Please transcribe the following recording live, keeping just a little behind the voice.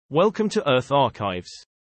Welcome to Earth Archives.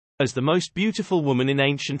 As the most beautiful woman in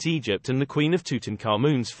ancient Egypt and the queen of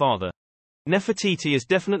Tutankhamun's father, Nefertiti is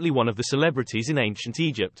definitely one of the celebrities in ancient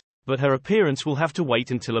Egypt, but her appearance will have to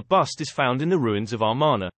wait until a bust is found in the ruins of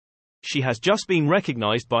Amarna. She has just been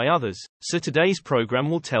recognized by others, so today's program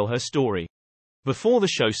will tell her story. Before the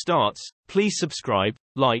show starts, please subscribe,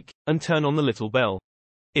 like, and turn on the little bell.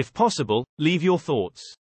 If possible, leave your thoughts.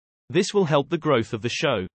 This will help the growth of the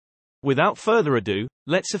show. Without further ado,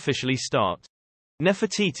 let's officially start.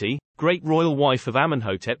 Nefertiti, great royal wife of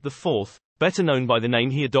Amenhotep IV, better known by the name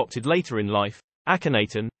he adopted later in life,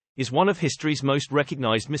 Akhenaten, is one of history's most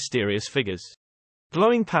recognized mysterious figures.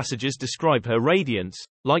 Glowing passages describe her radiance,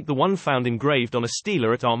 like the one found engraved on a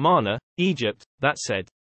stela at Amarna, Egypt, that said,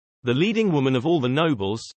 "The leading woman of all the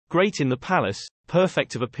nobles, great in the palace,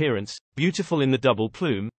 perfect of appearance, beautiful in the double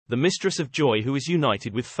plume, the mistress of joy who is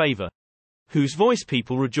united with favor, whose voice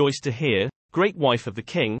people rejoice to hear, great wife of the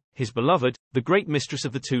king, his beloved, the great mistress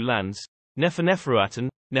of the two lands, Neferneferuaten,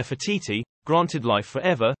 Nefertiti, granted life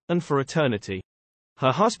forever, and for eternity."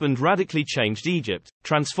 Her husband radically changed Egypt,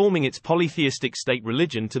 transforming its polytheistic state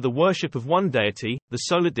religion to the worship of one deity, the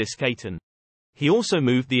solar disk Aten. He also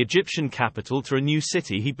moved the Egyptian capital to a new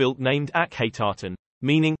city he built named Akhenaten,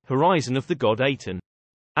 meaning, horizon of the god Aten.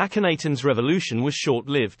 Akhenaten's revolution was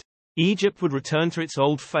short-lived. Egypt would return to its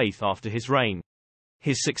old faith after his reign.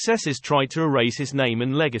 His successors tried to erase his name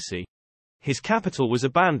and legacy. His capital was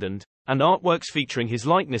abandoned, and artworks featuring his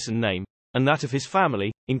likeness and name, and that of his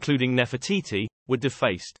family, including Nefertiti, were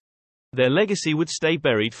defaced. Their legacy would stay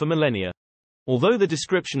buried for millennia. Although the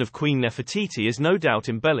description of Queen Nefertiti is no doubt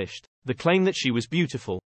embellished, the claim that she was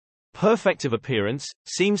beautiful, perfect of appearance,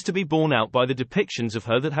 seems to be borne out by the depictions of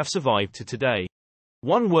her that have survived to today.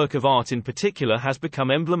 One work of art in particular has become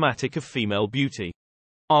emblematic of female beauty.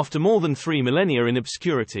 After more than 3 millennia in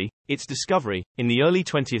obscurity, its discovery, in the early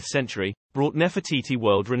 20th century, brought Nefertiti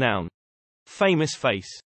world renown. Famous face.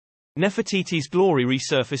 Nefertiti's glory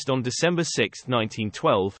resurfaced on December 6,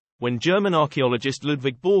 1912, when German archaeologist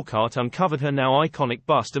Ludwig Burckhardt uncovered her now iconic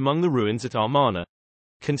bust among the ruins at Amarna.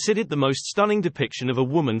 Considered the most stunning depiction of a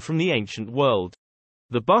woman from the ancient world.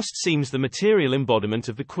 The bust seems the material embodiment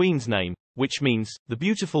of the queen's name, which means, the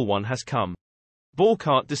beautiful one has come.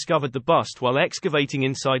 Burckhardt discovered the bust while excavating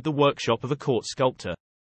inside the workshop of a court sculptor.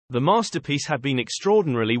 The masterpiece had been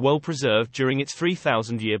extraordinarily well preserved during its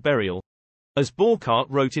 3,000-year burial. As Burckhardt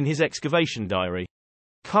wrote in his excavation diary,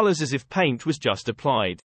 "Colors as if paint was just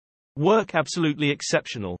applied. Work absolutely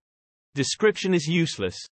exceptional. Description is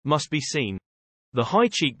useless, must be seen." The high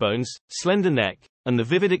cheekbones, slender neck, and the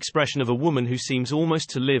vivid expression of a woman who seems almost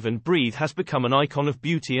to live and breathe has become an icon of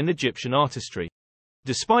beauty and Egyptian artistry.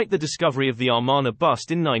 Despite the discovery of the Amarna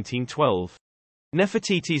bust in 1912,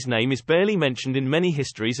 Nefertiti's name is barely mentioned in many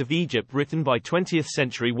histories of Egypt written by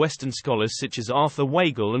 20th-century Western scholars such as Arthur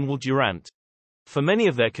Weigel and Will Durant. For many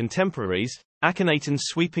of their contemporaries, Akhenaten's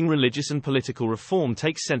sweeping religious and political reform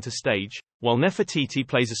takes center stage, while Nefertiti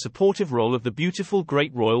plays a supportive role of the beautiful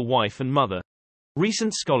great royal wife and mother.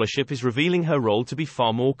 Recent scholarship is revealing her role to be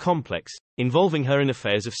far more complex, involving her in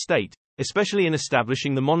affairs of state, especially in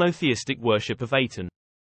establishing the monotheistic worship of Aten.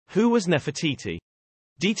 Who was Nefertiti?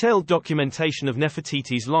 Detailed documentation of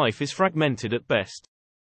Nefertiti's life is fragmented at best.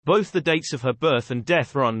 Both the dates of her birth and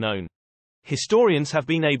death are unknown. Historians have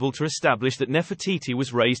been able to establish that Nefertiti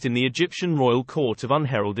was raised in the Egyptian royal court of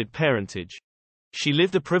unheralded parentage. She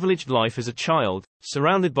lived a privileged life as a child,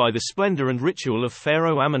 surrounded by the splendor and ritual of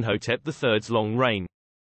Pharaoh Amenhotep III's long reign.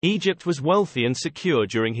 Egypt was wealthy and secure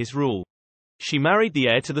during his rule. She married the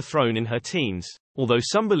heir to the throne in her teens, although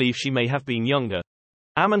some believe she may have been younger.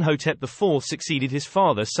 Amenhotep IV succeeded his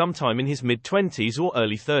father sometime in his mid-20s or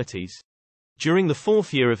early 30s. During the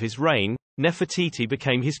 4th year of his reign, Nefertiti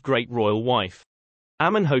became his great royal wife.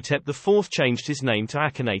 Amenhotep IV changed his name to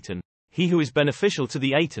Akhenaten, he who is beneficial to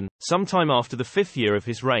the Aten, sometime after the 5th year of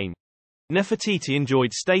his reign. Nefertiti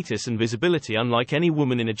enjoyed status and visibility unlike any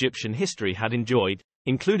woman in Egyptian history had enjoyed,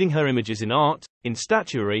 including her images in art, in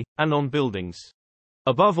statuary, and on buildings.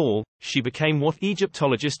 Above all, she became what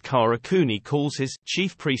Egyptologist Kara Cooney calls his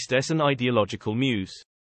chief priestess and ideological muse.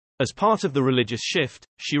 As part of the religious shift,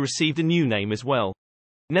 she received a new name as well.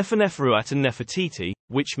 Neferneferuaten Nefertiti,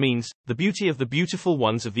 which means, the beauty of the beautiful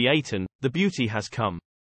ones of the Aten, the beauty has come.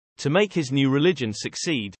 To make his new religion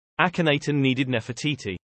succeed, Akhenaten needed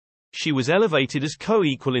Nefertiti. She was elevated as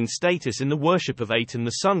co-equal in status in the worship of Aten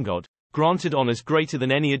the sun god, granted honors greater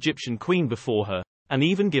than any Egyptian queen before her, and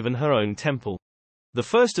even given her own temple. The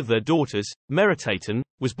first of their daughters, Meritaten,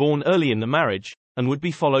 was born early in the marriage, and would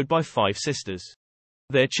be followed by 5 sisters.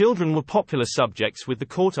 Their children were popular subjects with the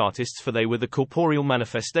court artists, for they were the corporeal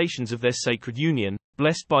manifestations of their sacred union,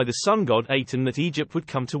 blessed by the sun god Aten that Egypt would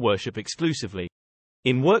come to worship exclusively.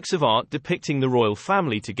 In works of art depicting the royal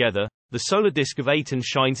family together, the solar disk of Aten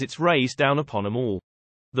shines its rays down upon them all.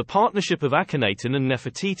 The partnership of Akhenaten and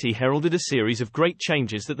Nefertiti heralded a series of great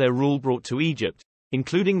changes that their rule brought to Egypt,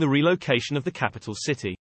 including the relocation of the capital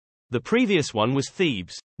city. The previous one was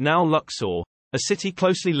Thebes, now Luxor, a city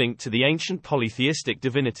closely linked to the ancient polytheistic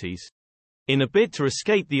divinities. In a bid to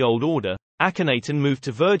escape the old order, Akhenaten moved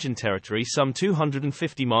to virgin territory some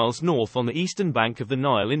 250 miles north on the eastern bank of the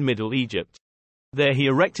Nile in Middle Egypt. There he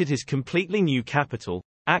erected his completely new capital,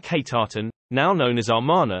 Akhenaten, now known as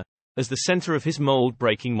Amarna, as the center of his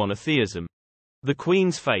mold-breaking monotheism. The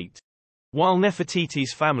queen's fate. While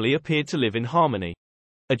Nefertiti's family appeared to live in harmony,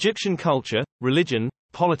 Egyptian culture, religion,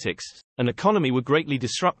 politics, and economy were greatly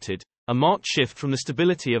disrupted, a marked shift from the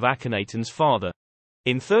stability of Akhenaten's father.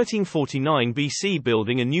 In 1349 BC,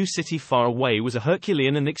 building a new city far away was a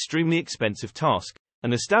Herculean and extremely expensive task,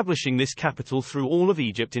 and establishing this capital threw all of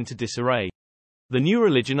Egypt into disarray. The new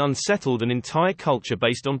religion unsettled an entire culture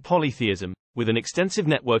based on polytheism, with an extensive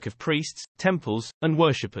network of priests, temples, and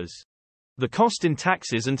worshippers. The cost in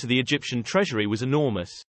taxes and to the Egyptian treasury was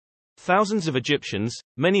enormous. Thousands of Egyptians,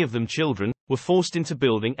 many of them children, were forced into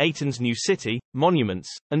building Aten's new city, monuments,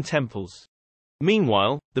 and temples.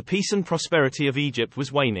 Meanwhile, the peace and prosperity of Egypt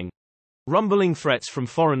was waning. Rumbling threats from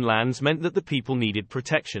foreign lands meant that the people needed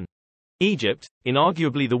protection. Egypt, in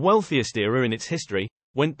arguably the wealthiest era in its history,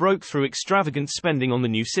 went broke through extravagant spending on the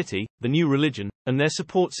new city, the new religion, and their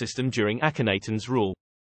support system during Akhenaten's rule.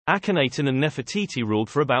 Akhenaten and Nefertiti ruled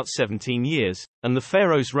for about 17 years, and the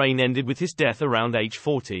pharaoh's reign ended with his death around age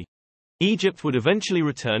 40. Egypt would eventually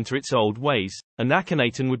return to its old ways, and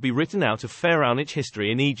Akhenaten would be written out of pharaonic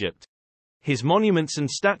history in Egypt. His monuments and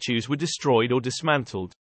statues were destroyed or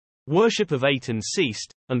dismantled. Worship of Aten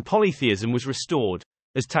ceased, and polytheism was restored,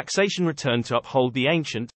 as taxation returned to uphold the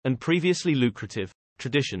ancient, and previously lucrative,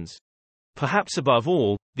 traditions. Perhaps above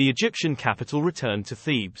all, the Egyptian capital returned to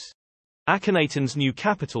Thebes. Akhenaten's new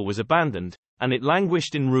capital was abandoned, and it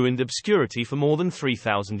languished in ruined obscurity for more than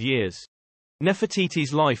 3,000 years.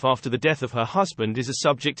 Nefertiti's life after the death of her husband is a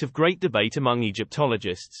subject of great debate among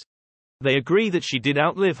Egyptologists. They agree that she did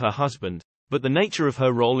outlive her husband, but the nature of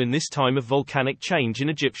her role in this time of volcanic change in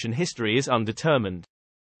Egyptian history is undetermined.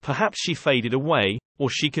 Perhaps she faded away,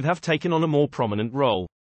 or she could have taken on a more prominent role.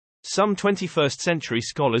 Some 21st-century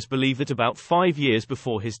scholars believe that about 5 years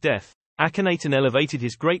before his death, Akhenaten elevated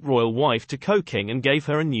his great royal wife to co-king and gave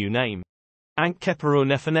her a new name,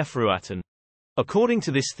 Neferneferuaten. According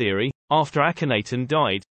to this theory, after Akhenaten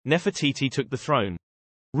died, Nefertiti took the throne,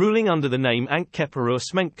 ruling under the name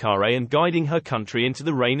Neferneferuaten and guiding her country into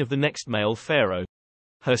the reign of the next male pharaoh,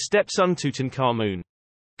 her stepson Tutankhamun.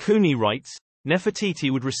 Cooney writes, Nefertiti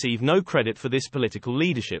would receive no credit for this political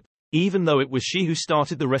leadership, even though it was she who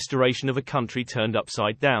started the restoration of a country turned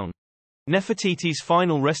upside down. Nefertiti's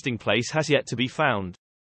final resting place has yet to be found.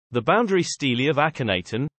 The boundary stele of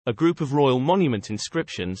Akhenaten, a group of royal monument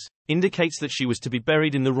inscriptions, indicates that she was to be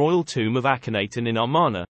buried in the royal tomb of Akhenaten in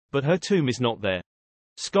Amarna, but her tomb is not there.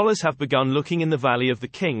 Scholars have begun looking in the Valley of the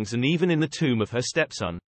Kings and even in the tomb of her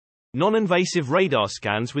stepson. Non-invasive radar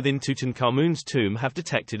scans within Tutankhamun's tomb have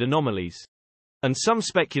detected anomalies, and some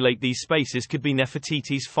speculate these spaces could be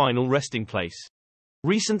Nefertiti's final resting place.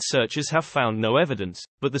 Recent searches have found no evidence,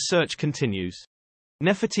 but the search continues.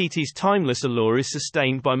 Nefertiti's timeless allure is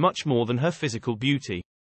sustained by much more than her physical beauty.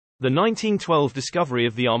 The 1912 discovery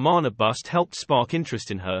of the Amarna bust helped spark interest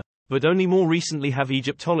in her, but only more recently have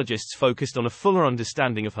Egyptologists focused on a fuller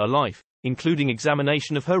understanding of her life, including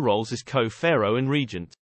examination of her roles as co-pharaoh and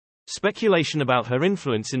regent. Speculation about her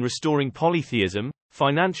influence in restoring polytheism,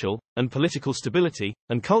 financial, and political stability,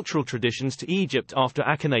 and cultural traditions to Egypt after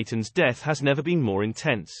Akhenaten's death has never been more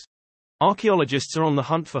intense. Archaeologists are on the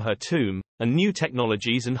hunt for her tomb, and new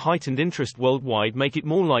technologies and heightened interest worldwide make it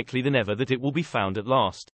more likely than ever that it will be found at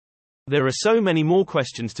last. There are so many more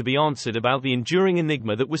questions to be answered about the enduring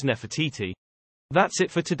enigma that was Nefertiti. That's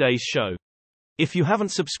it for today's show. If you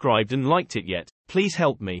haven't subscribed and liked it yet, please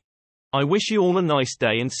help me. I wish you all a nice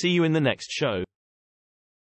day and see you in the next show.